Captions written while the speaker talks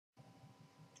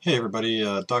Hey everybody,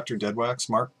 DoctorDeadwax,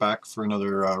 Mark, back for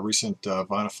another recent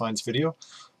Vinyl Finds video.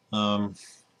 A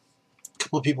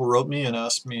couple of people wrote me and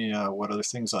asked me what other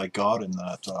things I got in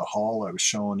that haul I was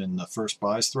showing in the first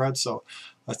buys thread, so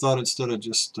I thought instead of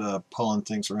just pulling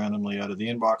things randomly out of the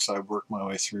inbox, I'd work my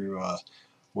way through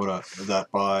that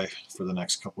buy for the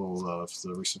next couple of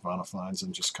the recent Vinyl Finds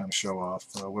and just kind of show off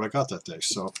what I got that day.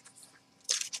 So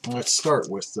let's start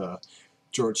with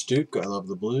George Duke, I Love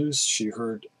the Blues, She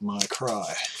Heard My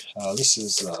Cry. This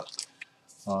is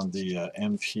on the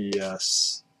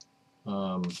MPS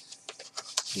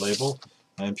label,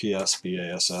 MPS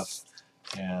BASF,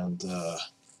 and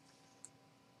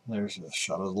there's a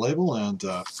shot of the label, and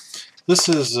this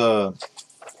is like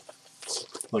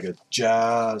a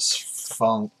jazz,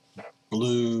 funk,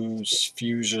 blues,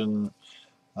 fusion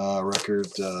record.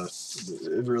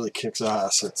 It really kicks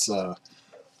ass.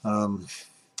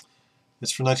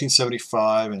 It's from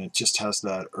 1975, and it just has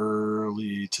that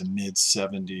early to mid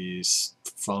 70s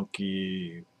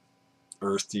funky,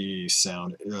 earthy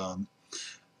sound. Not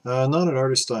an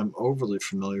artist I'm overly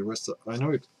familiar with. I know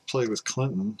he played with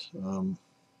Clinton,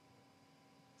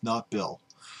 not Bill.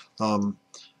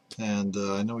 And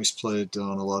I know he's played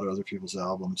on a lot of other people's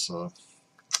albums.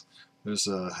 There's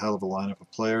a hell of a lineup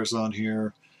of players on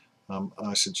here.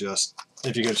 I suggest,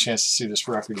 if you get a chance to see this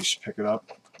record, you should pick it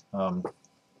up.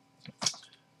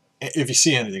 If you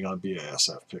see anything on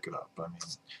BASF, pick it up. I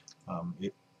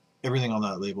mean, everything on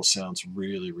that label sounds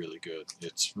really, really good.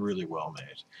 It's really well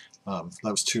made.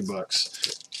 That was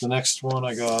 $2. The next one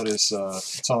I got is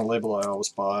it's on a label I always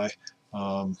buy. It's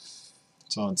on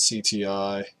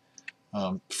CTI,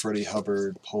 Freddie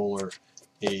Hubbard Polar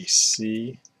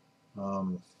AC.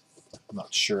 I'm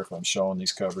not sure if I'm showing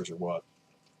these covers or what.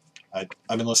 I've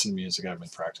been listening to music. I've been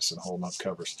practicing holding up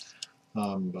covers.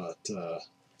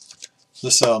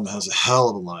 This album has a hell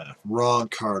of a lineup. Ron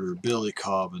Carter, Billy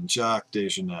Cobham, Jack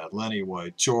DeJohnette, Lenny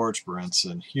White, George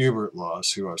Brinson, Hubert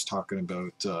Laws, who I was talking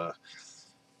about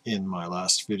in my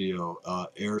last video,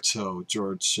 Airto,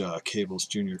 George Cable's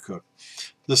Junior Cook.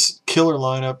 This killer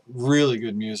lineup, really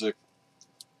good music.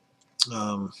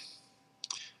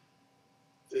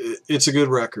 It's a good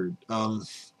record.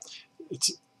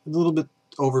 It's a little bit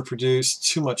overproduced,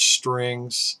 too much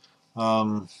strings.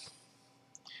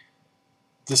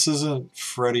 This isn't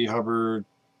Freddie Hubbard,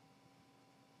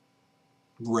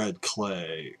 Red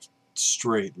Clay,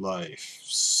 Straight Life,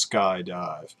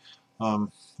 Skydive.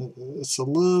 It's a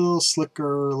little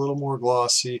slicker, a little more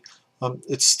glossy.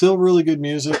 It's still really good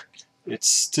music. It's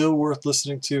still worth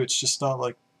listening to. It's just not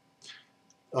like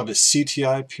of a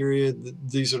CTI period.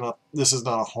 This is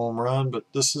not a home run, but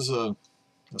this is a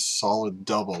solid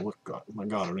double. Look, God, my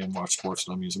God, I don't even watch sports,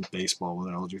 and I'm using baseball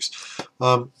analogies.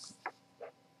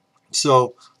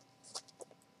 So,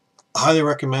 highly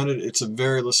recommended. It's a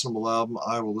very listenable album.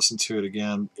 I will listen to it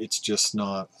again. It's just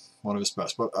not one of his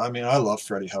best. But, I mean, I love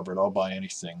Freddie Hubbard. I'll buy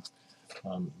anything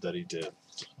that he did.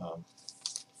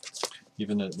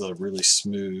 Even the really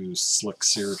smooth, slick,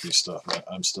 syrupy stuff,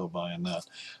 I'm still buying that.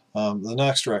 The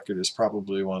next record is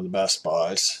probably one of the best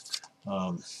buys.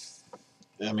 I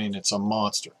mean, it's a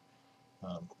monster.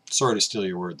 Sorry to steal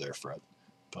your word there, Fred.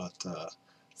 But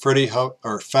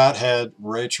Fathead,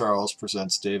 Ray Charles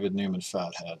presents David Newman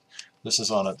Fathead. This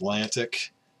is on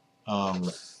Atlantic.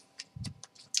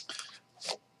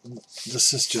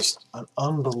 This is just an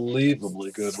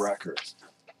unbelievably good record.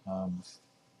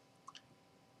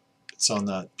 It's on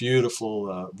that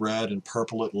beautiful red and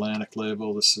purple Atlantic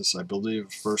label. This is, I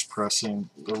believe, first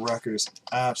pressing. The record is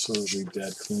absolutely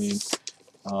dead clean.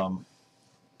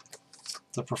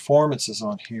 The performances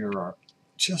on here are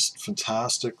just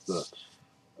fantastic. The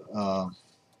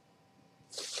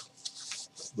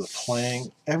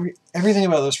playing, everything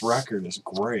about this record is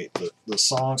great. The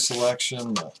song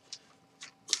selection,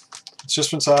 it's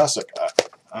just fantastic.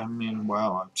 I mean,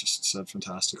 wow, I've just said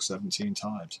fantastic 17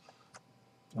 times.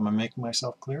 Am I making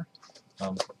myself clear?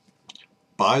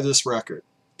 Buy this record,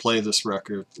 play this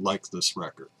record, like this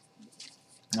record.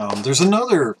 There's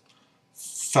another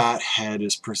Fathead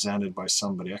is presented by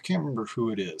somebody. I can't remember who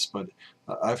it is, but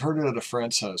I've heard it at a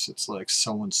friend's house. It's like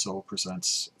so-and-so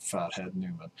presents Fathead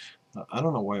Newman. I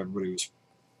don't know why everybody was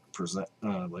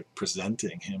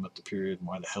presenting him at the period and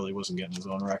why the hell he wasn't getting his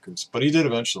own records. But he did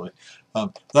eventually.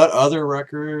 That other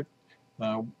record,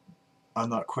 I'm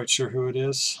not quite sure who it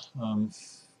is.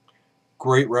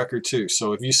 Great record too.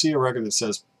 So if you see a record that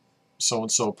says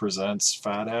so-and-so presents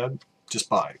Fathead, just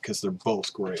buy it because they're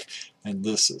both great. And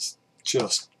this is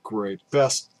just great.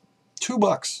 Best, $2.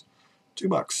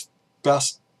 $2.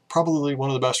 Best, probably one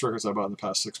of the best records I bought in the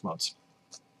past 6 months.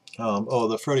 Oh,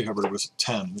 the Freddie Hubbard was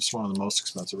 10. It's one of the most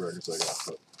expensive records I got.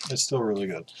 it's still really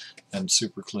good and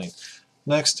super clean.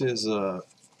 Next is a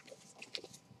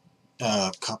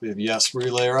copy of Yes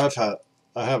Relayer.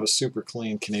 I have a super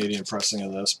clean Canadian pressing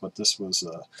of this, but this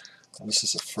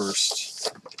is a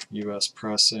first U.S.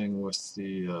 pressing with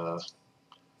the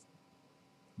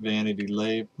vanity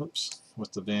labels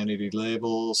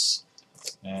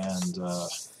and the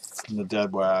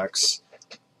DeadWax.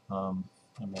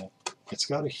 And it's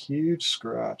got a huge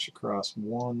scratch across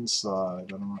one side.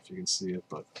 I don't know if you can see it,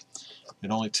 but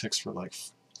it only ticks for like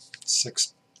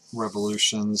 6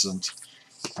 revolutions. And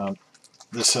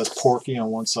this has Porky on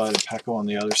one side and Pecco on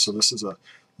the other. So this is a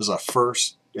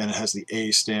first, and it has the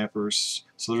A stampers.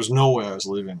 So there's no way I was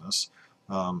leaving this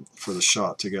for the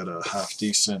shot to get a half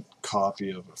decent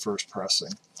copy of a first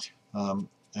pressing.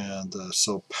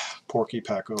 So Porky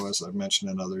Pecco, as I've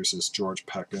mentioned in others, is George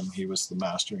Peckham. He was the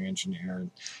mastering engineer.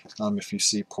 And if you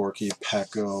see Porky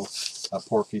Pecco,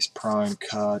 Porky's Prime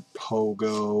Cut,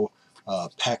 Pogo,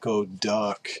 Pecco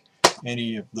Duck,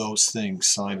 any of those things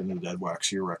signed in the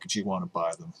DeadWax Year records, you want to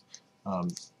buy them.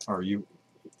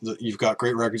 You've got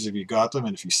great records if you got them,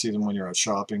 and if you see them when you're out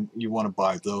shopping, you want to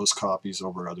buy those copies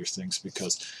over other things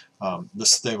because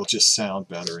they will just sound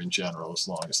better in general as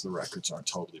long as the records aren't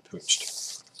totally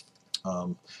pooched.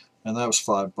 And that was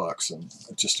 $5, and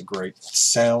just a great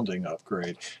sounding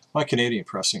upgrade. My Canadian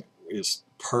pressing is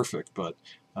perfect, but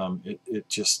it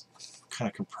just kind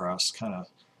of compressed.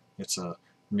 It's a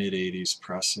mid-80s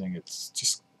pressing. It's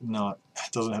just not.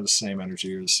 It doesn't have the same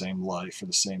energy or the same life or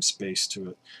the same space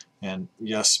to it. And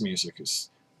Yes music is.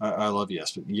 I love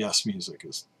Yes, but Yes music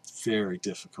is very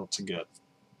difficult to get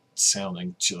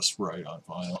sounding just right on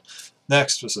vinyl.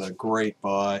 Next was a great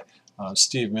buy.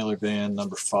 Steve Miller Band,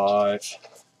 number 5.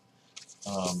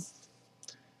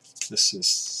 This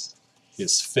is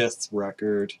his 5th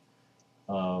record,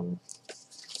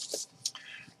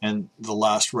 and the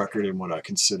last record in what I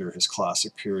consider his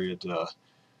classic period.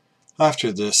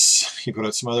 After this, he put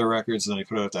out some other records, and then he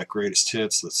put out that Greatest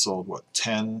Hits that sold, what,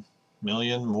 10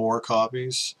 million more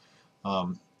copies?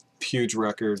 Huge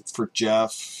record for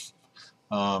Jeff.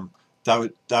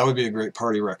 That would be a great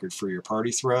party record for your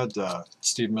party thread.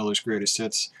 Steve Miller's Greatest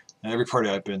Hits. And every party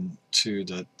I've been to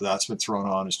that's been thrown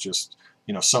on is just,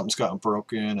 something's gotten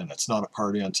broken, and it's not a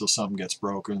party until something gets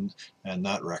broken, and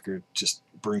that record just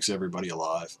brings everybody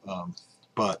alive.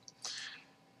 But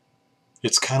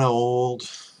it's kind of old,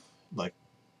 like,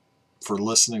 for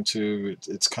listening to.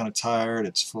 It's kind of tired.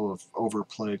 It's full of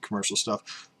overplayed commercial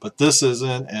stuff. But this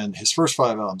isn't. And his first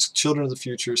 5 albums, Children of the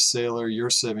Future, Sailor,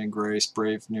 Your Saving Grace,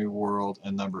 Brave New World,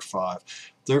 and number 5.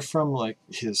 They're from like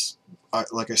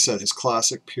I said, his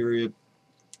classic period.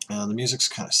 The music's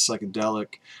kind of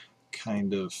psychedelic,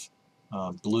 kind of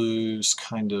blues,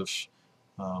 kind of.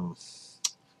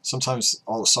 Sometimes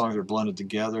all the songs are blended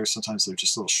together. Sometimes they're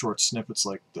just little short snippets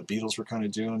like the Beatles were kind of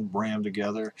doing, rammed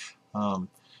together.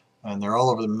 And they're all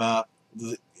over the map.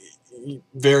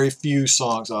 Very few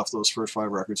songs off those first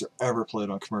 5 records are ever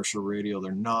played on commercial radio.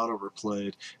 They're not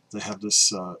overplayed. They have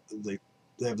this. They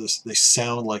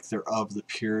sound like they're of the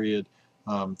period.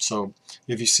 So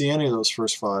if you see any of those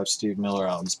first 5 Steve Miller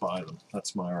albums, buy them.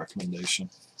 That's my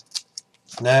recommendation.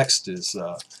 Next is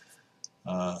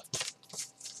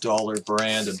Dollar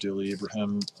Brand, Abdul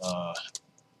Ibrahim,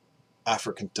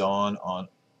 African Dawn on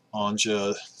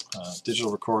Anja,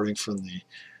 digital recording from the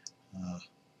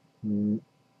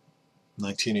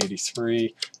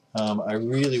 1983. I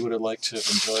really would have liked to have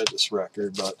enjoyed this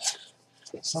record, but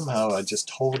somehow I just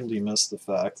totally missed the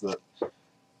fact that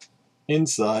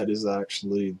inside is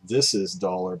actually, this is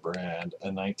Dollar Brand,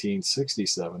 a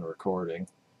 1967 recording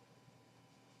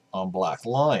on Black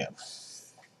Lion.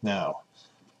 Now,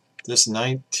 this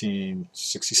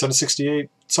 1967-68,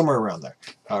 somewhere around there,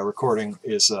 recording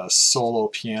is a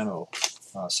solo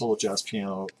jazz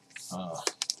piano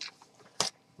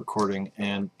recording,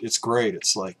 and it's great.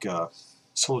 It's like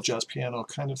solo jazz piano,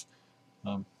 kind of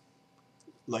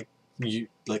like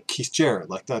Keith Jarrett,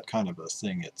 like that kind of a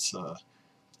thing. It's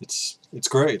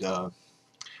great. It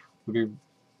would be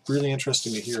really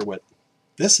interesting to hear what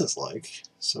this is like.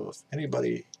 So if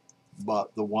anybody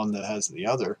bought the one that has the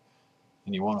other,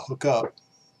 and you want to hook up,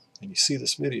 and you see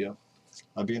this video,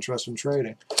 I'd be interested in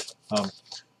trading.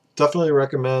 Definitely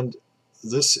recommend.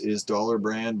 This is Dollar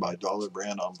Brand by Dollar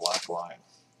Brand on Black Lion.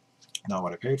 Not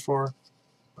what I paid for,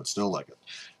 but still like it.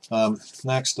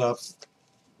 Next up,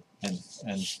 and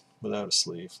without a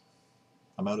sleeve.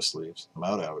 I'm out of sleeves. I'm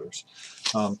out of outers.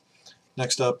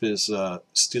 Next up is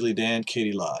Steely Dan,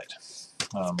 Katie Lied.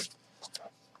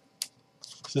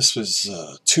 This was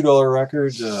a $2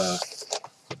 record.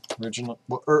 Original,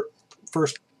 well,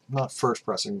 not first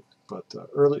pressing, but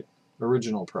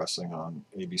original pressing on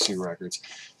ABC Records.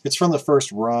 It's from the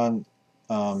first run.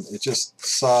 It's just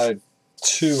side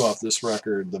 2 off this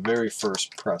record, the very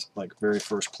first press, like very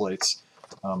first plates.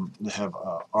 They have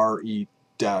RE-2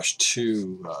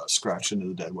 scratched into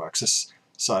the dead wax. This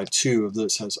side 2 of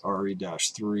this has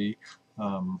RE-3.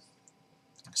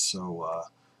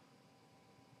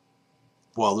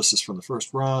 While this is from the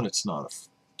first run, it's not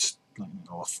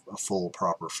a full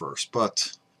proper first,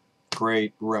 but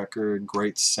great record,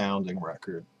 great sounding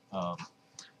record.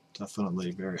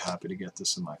 Definitely very happy to get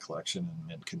this in my collection in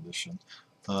mint condition.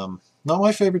 Not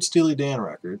my favorite Steely Dan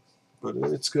record, but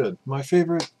it's good. My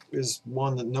favorite is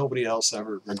one that nobody else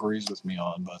ever agrees with me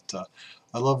on, but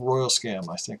I love Royal Scam.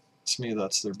 I think, to me,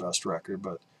 that's their best record,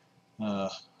 but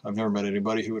I've never met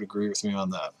anybody who would agree with me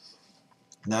on that.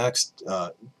 Next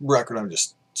record I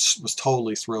was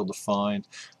totally thrilled to find,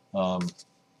 and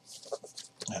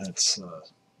it's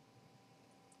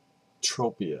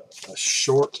Tropia, A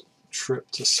Short Trip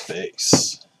to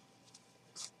Space.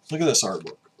 Look at this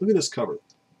artwork. Look at this cover.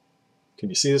 Can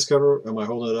you see this cover? Am I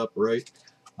holding it up right?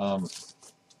 I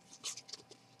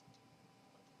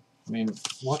mean,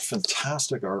 what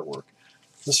fantastic artwork.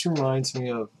 This reminds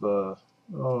me of,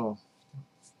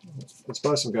 it's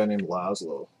by some guy named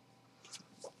Laszlo.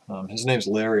 His name's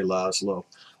Larry Laszlo.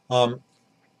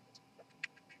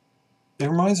 It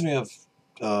reminds me of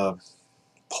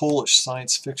Polish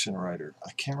science fiction writer.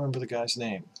 I can't remember the guy's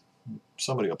name.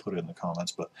 Somebody will put it in the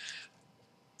comments, but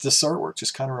this artwork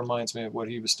just kind of reminds me of what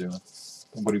he was doing,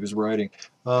 what he was writing.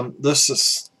 I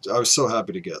was so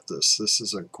happy to get this. This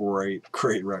is a great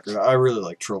record. I really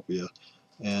like Tropia,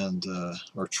 and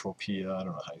or Tropia, I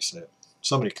don't know how you say it.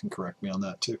 Somebody can correct me on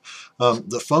that too.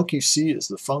 The funk you see is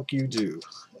the funk you do,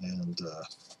 and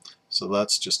so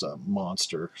that's just a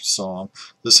monster song.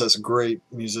 This has great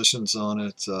musicians on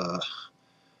it.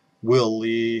 Will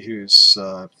Lee, who's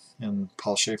in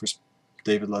Paul Schaefer's,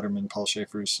 David Letterman, Paul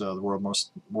Schaefer's the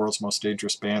World's Most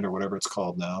Dangerous Band, or whatever it's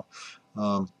called now.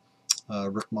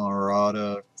 Rick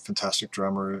Marotta, fantastic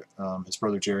drummer. His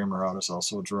brother Jerry Marotta is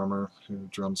also a drummer who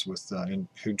drummed with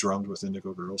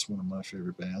Indigo Girls, one of my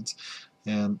favorite bands.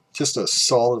 And just a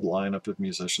solid lineup of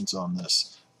musicians on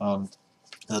this.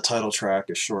 The title track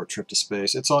is Short Trip to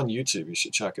Space. It's on YouTube. You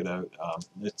should check it out.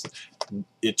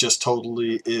 It just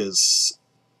totally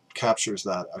captures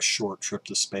that, a short trip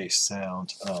to space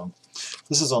sound.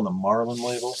 This is on the Marlin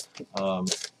label,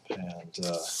 and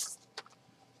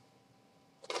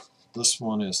this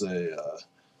one is a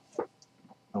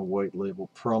white label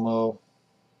promo,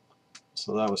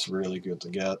 so that was really good to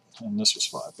get, and this was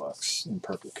 $5 in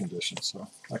perfect condition, so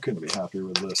I couldn't be happier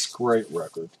with this. Great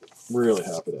record. Really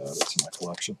happy to add it to my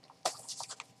collection.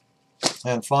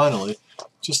 And finally,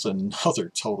 just another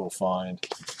total find.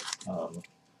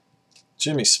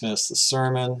 Jimmy Smith's The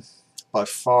Sermon, by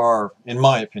far, in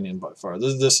my opinion, by far,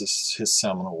 this is his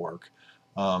seminal work.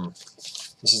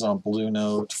 This is on Blue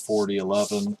Note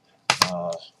 4011.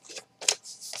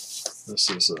 This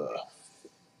is a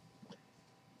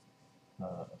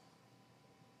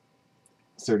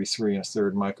 33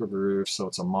 1/3 microgroove, so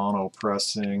it's a mono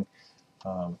pressing.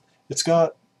 It's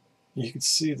got, you can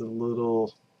see the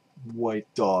little white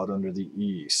dot under the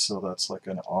E, so that's like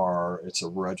an R. It's a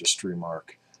registry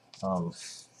mark.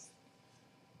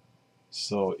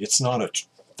 So it's not a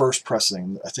first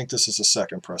pressing. I think this is a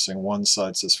second pressing. One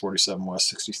side says 47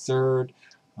 West 63rd.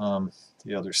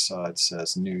 The other side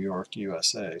says New York,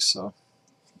 USA. So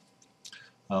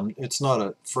it's not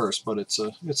a first, but it's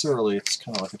early. It's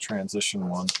kind of like a transition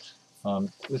one.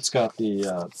 It's got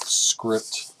the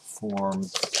script form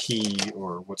P,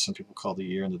 or what some people call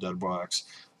the ear in the Deadwax.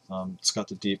 It's got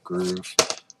the deep groove.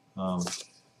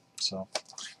 So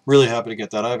really happy to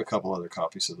get that. I have a couple other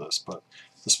copies of this, but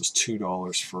this was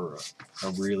 $2 for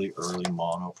a really early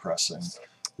mono pressing.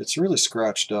 It's really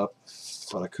scratched up,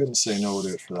 but I couldn't say no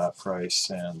to it for that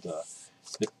price, and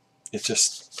it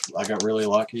just, I got really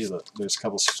lucky that there's a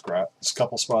couple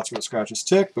spots where the scratches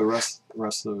tick, but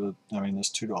rest of it, I mean,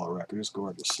 this $2 record is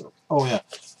gorgeous. So, oh yeah.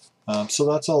 So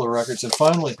that's all the records. And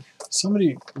finally,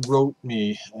 somebody wrote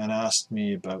me and asked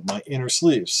me about my inner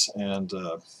sleeves, and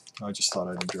I just thought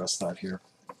I'd address that here.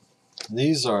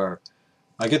 These are,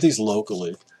 I get these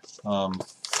locally. They're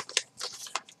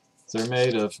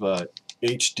made of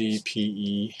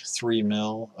HDPE 3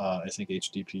 mil. I think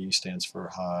HDPE stands for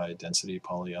high density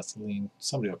polyethylene.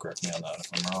 Somebody will correct me on that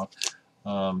if I'm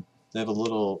wrong. They have a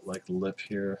little like lip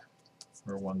here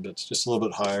for one bit, just a little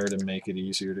bit higher to make it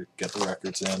easier to get the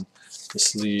records in. The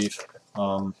sleeve,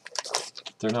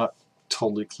 they're not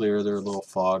totally clear. They're a little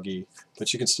foggy,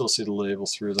 but you can still see the label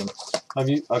through them.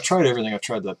 I've tried everything. I've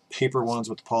tried the paper ones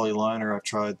with the poly liner. I've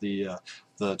tried the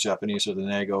Japanese or the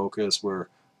Nagaokas where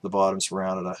the bottom's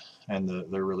rounded and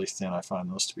they're really thin. I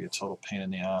find those to be a total pain in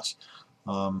the ass.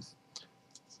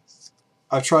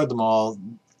 I've tried them all.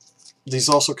 These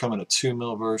also come in a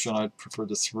 2mm version. I'd prefer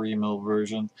the 3mm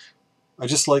version. I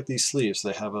just like these sleeves.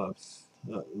 They have a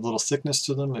little thickness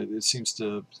to them. It seems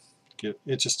to give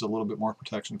it just a little bit more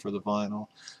protection for the vinyl.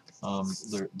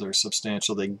 They're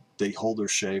substantial. They hold their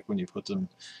shape when you put them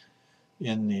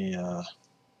in the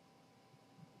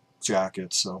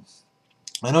jacket. So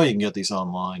I know you can get these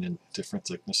online in different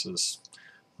thicknesses.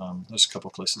 There's a couple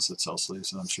places that sell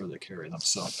sleeves, and I'm sure they carry them.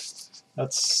 So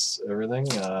that's everything.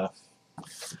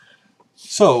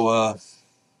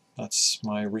 That's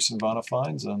my recent Vinyl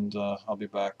finds, and I'll be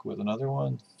back with another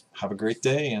one. Have a great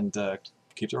day, and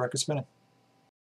keep the record spinning.